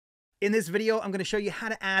In this video, I'm going to show you how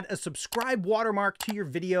to add a subscribe watermark to your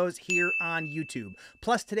videos here on YouTube.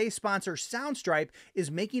 Plus, today's sponsor, Soundstripe, is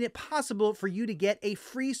making it possible for you to get a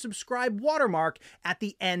free subscribe watermark at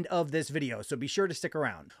the end of this video, so be sure to stick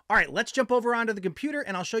around. All right, let's jump over onto the computer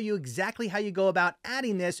and I'll show you exactly how you go about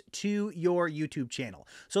adding this to your YouTube channel.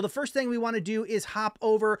 So the first thing we want to do is hop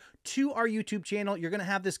over to our YouTube channel. You're going to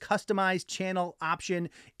have this customized channel option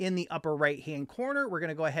in the upper right-hand corner. We're going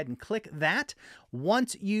to go ahead and click that.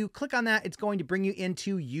 Once you click on that, it's going to bring you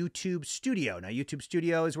into YouTube Studio. Now, YouTube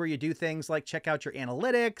Studio is where you do things like check out your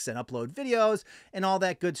analytics and upload videos and all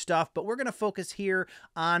that good stuff, but we're going to focus here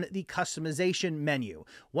on the customization menu.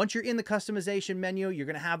 Once you're in the customization menu, you're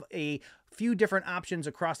going to have a few different options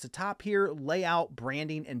across the top here: layout,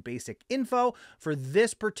 branding, and basic info. For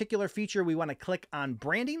this particular feature, we want to click on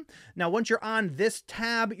branding. Now, once you're on this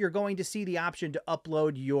tab, you're going to see the option to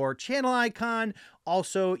upload your channel icon,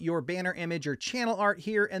 also your banner image or channel art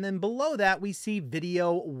here. And then below that, we see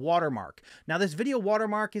video watermark. Now, this video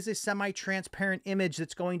watermark is a semi-transparent image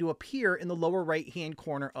that's going to appear in the lower right-hand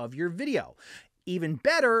corner of your video. Even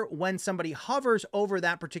better, when somebody hovers over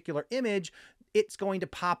that particular image, it's going to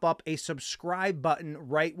pop up a subscribe button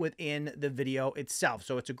right within the video itself.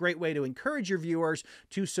 So it's a great way to encourage your viewers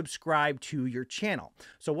to subscribe to your channel.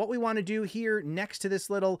 So what we want to do here next to this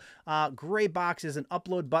little gray box is an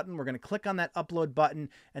upload button. We're going to click on that upload button,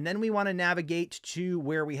 and then we want to navigate to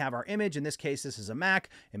where we have our image. In this case, this is a Mac.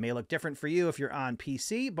 It may look different for you if you're on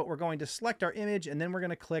PC, but we're going to select our image, and then we're going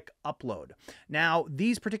to click upload. Now,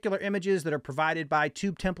 these particular images that are provided by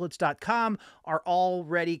tubetemplates.com are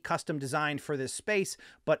already custom designed for this space,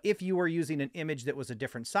 but if you were using an image that was a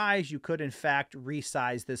different size, you could in fact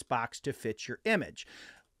resize this box to fit your image.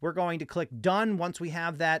 We're going to click done once we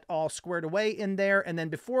have that all squared away in there. And then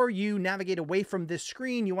before you navigate away from this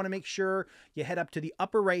screen, you want to make sure you head up to the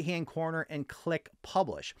upper right-hand corner and click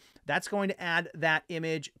publish. That's going to add that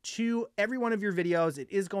image to every one of your videos.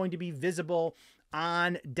 It is going to be visible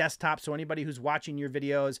on desktop, so anybody who's watching your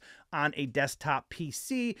videos on a desktop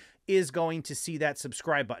PC is going to see that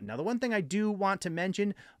subscribe button. Now, the one thing I do want to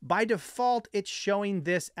mention, by default, it's showing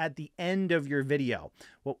this at the end of your video.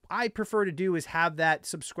 What I prefer to do is have that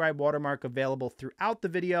subscribe watermark available throughout the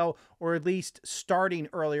video, or at least starting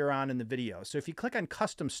earlier on in the video. So if you click on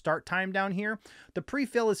custom start time down here, the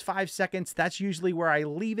pre-fill is 5 seconds. That's usually where I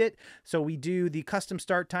leave it. So we do the custom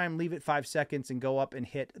start time, leave it 5 seconds, and go up and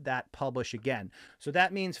hit that publish again. So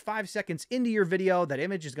that means 5 seconds into your video, that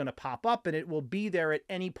image is going to pop up and it will be there at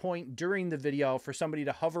any point during the video for somebody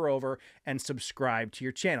to hover over and subscribe to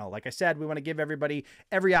your channel. Like I said, we want to give everybody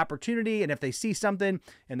every opportunity, and if they see something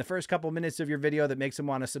in the first couple minutes of your video that makes them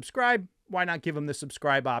want to subscribe, why not give them the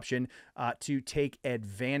subscribe option to take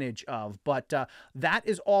advantage of? But that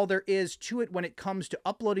is all there is to it when it comes to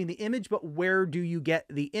uploading the image. But where do you get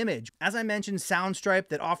the image? As I mentioned, Soundstripe,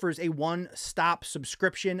 that offers a one-stop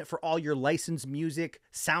subscription for all your licensed music,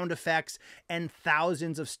 sound effects, and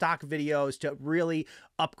thousands of stock videos to really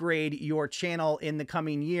upgrade your channel in the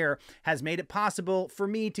coming year, has made it possible for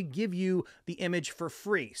me to give you the image for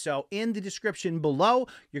free. So in the description below,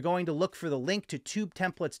 you're going to look for the link to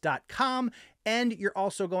tubetemplates.com, and you're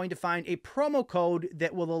also going to find a promo code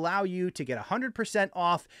that will allow you to get 100%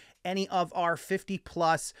 off any of our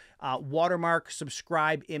 50+ watermark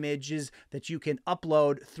subscribe images that you can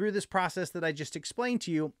upload through this process that I just explained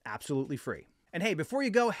to you, absolutely free. And hey, before you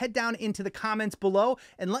go, head down into the comments below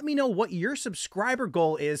and let me know what your subscriber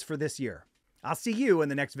goal is for this year. I'll see you in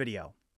the next video.